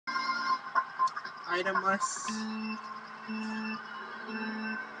itemless.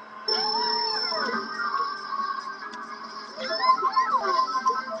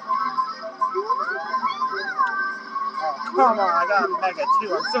 Oh, come on, I got a Mega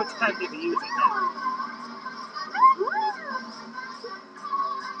too. I'm so tempted to use it now.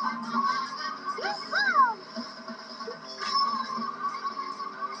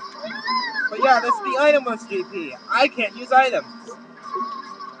 But yeah, that's the itemless GP. I can't use items.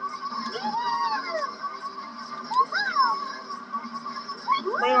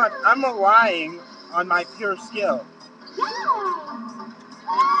 Pretty much, I'm relying on my pure skill.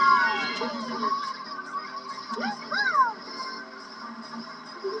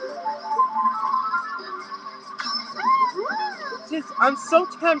 I'm so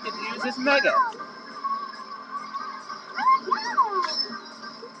tempted to use this Mega.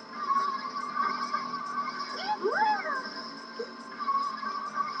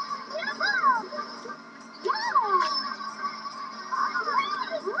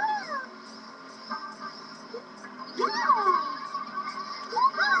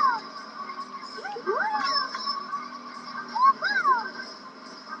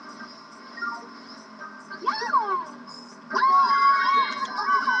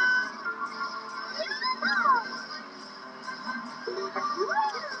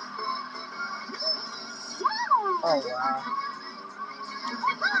 Oh, wow.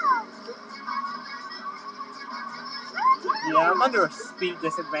 Yeah, I'm under a speed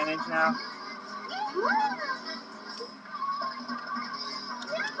disadvantage now.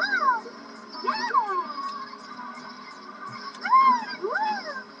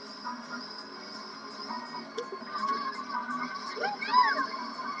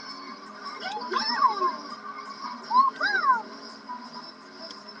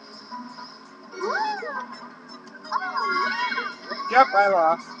 Yep, I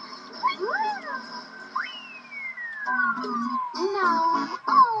lost.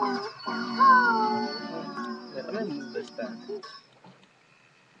 Yeah, I'm gonna move this back.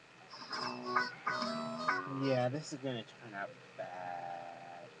 Yeah, this is gonna turn out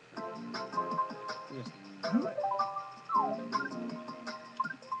bad. Just know it.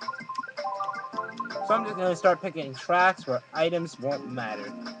 So I'm just gonna start picking tracks where items won't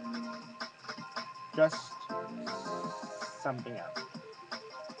matter. Just something else.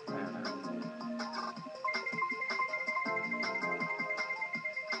 I don't know.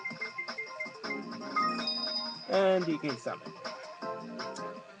 And you can summon.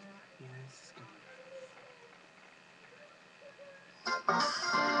 Yes.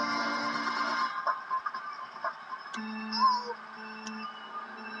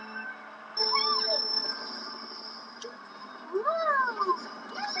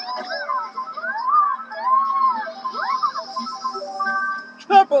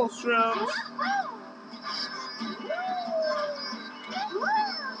 Triple shrooms!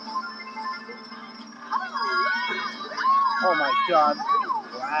 Oh my god,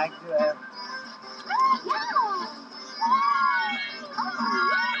 lag there.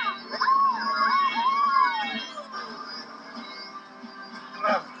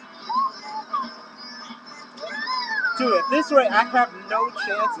 Dude, at this rate, I have no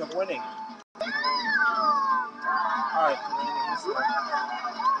chance of winning. Alright, this one.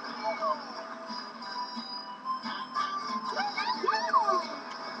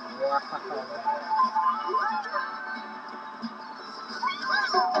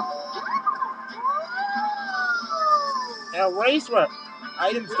 In a race where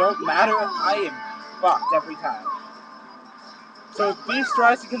items don't matter, I am fucked every time. So if Beast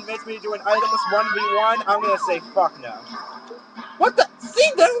tries to convince me to do an itemless 1v1, I'm gonna say fuck no. What the?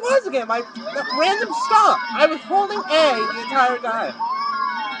 See, there it was again, my random stop! I was holding A the entire time.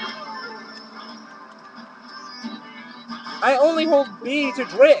 I only hold B to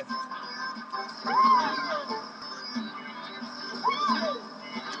drift.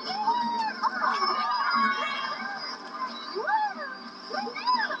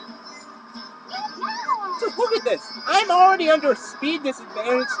 So look at this. I'm already under a speed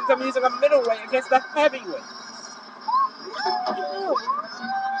disadvantage since I'm using a middleweight against a heavyweight.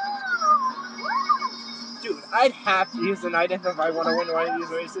 Dude, I'd have to use an item if I want to win one of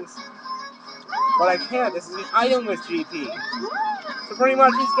these races. But I can't. This is an itemless GP. So pretty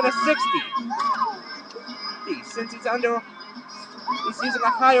much he's gonna 60. Since he's using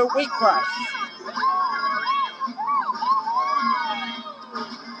a higher weight class.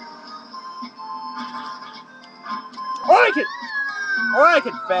 Or I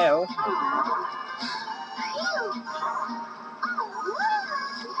could fail.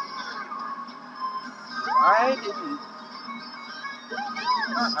 I didn't.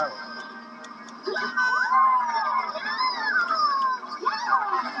 Uh-oh.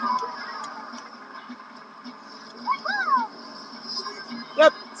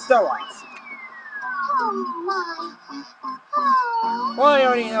 Yep, still lost. Well, I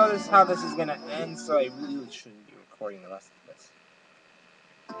already know how this is gonna end, so I really shouldn't be recording the rest of this.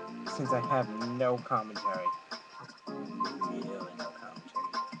 Since I have no commentary. Really no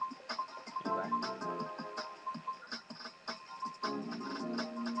commentary. Anyway.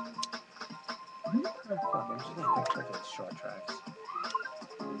 Oh, fuck, I'm just gonna check those short tracks.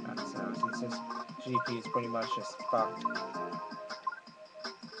 So, since this GP is pretty much just fucked.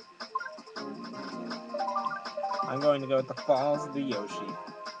 I'm going to go with the Falls of the Yoshi.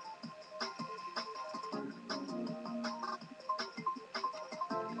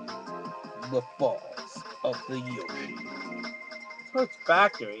 The Falls of the Yoshi. So it's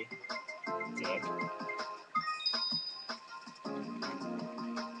factory. Dick.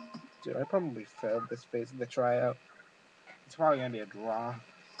 Dude, I probably failed this phase of the tryout. It's probably gonna be a draw.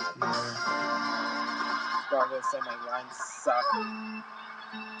 Yeah. It's probably gonna say my lines suck.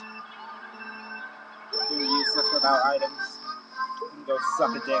 You're useless without items. You can go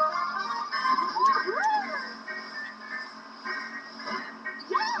suck a dick.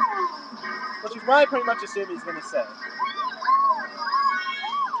 Which is why I pretty much assume he's gonna say.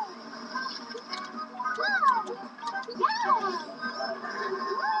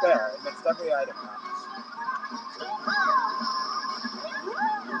 There, that's definitely item box.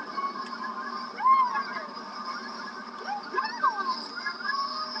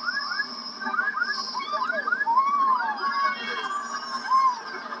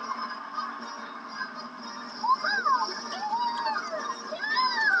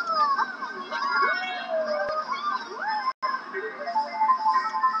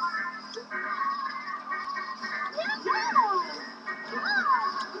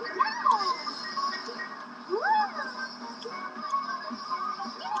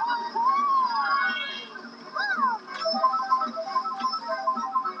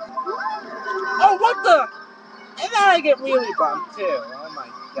 Oh, what the? And then I get really bummed too. Oh my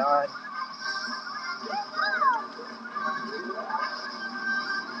god.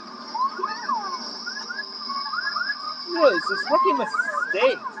 Really, it's just rookie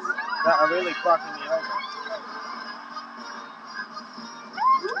mistakes that are really fucking me over.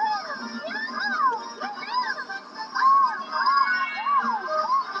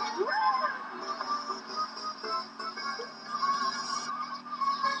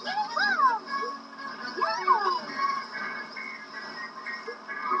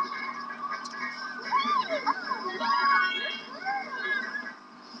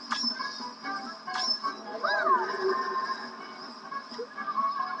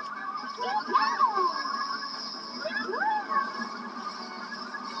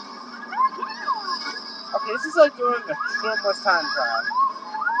 Okay, this is like doing a shrimpless time trial.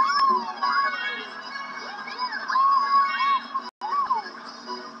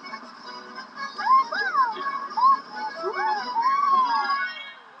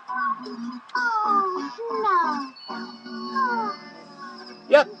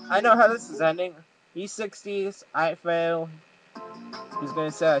 Yep, I know how this is ending. He 60s, I fail. He's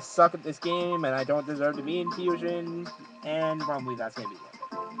gonna say I suck at this game and I don't deserve to be in Fusion, and probably that's gonna be the end of it.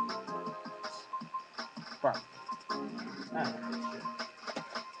 Probably. I don't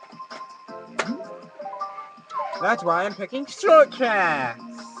know. That's why I'm picking short tracks.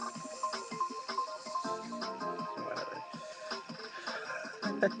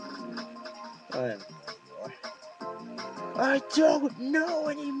 Whatever. I don't know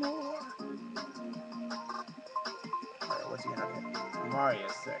anymore. Alright, what's he gonna pick? Mario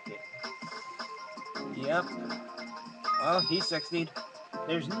Circuit. Yep. Well, he's 60'd.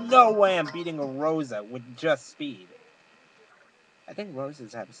 There's no way I'm beating a Rosa with just speed. I think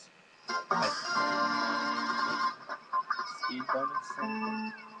Rosas have like speed bonus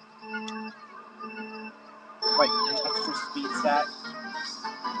something. Like an extra speed stat.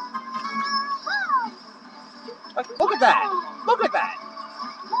 Like, look at that! Look at that!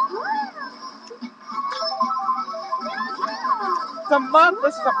 It's a Mug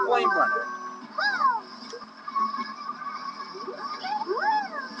versus a Flame Runner.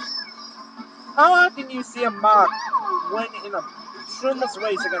 How often do you see a Mug win in a stringless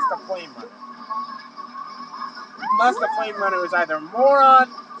race against a Flame Runner? Unless the Flame Runner is either a moron,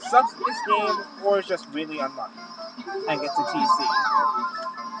 sucks at this game, or is just really unlucky and gets a TC.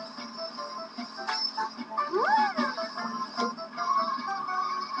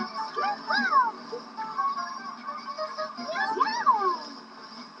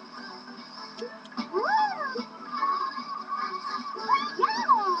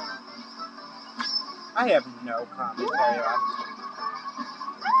 I have no commentary left.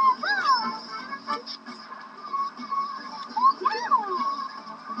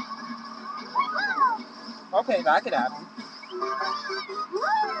 Okay, that could happen.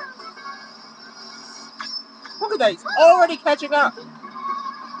 Look at that, he's already catching up!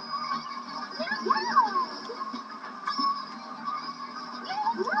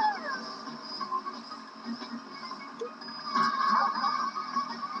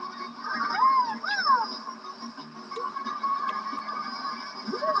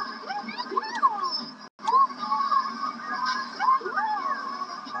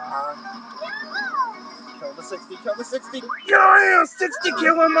 Kill the 60, kill the 60! Yeah! 60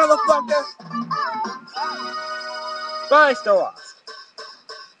 kill him, motherfucker! But I still lost.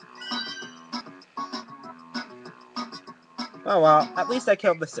 Oh well, at least I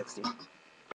killed the 60.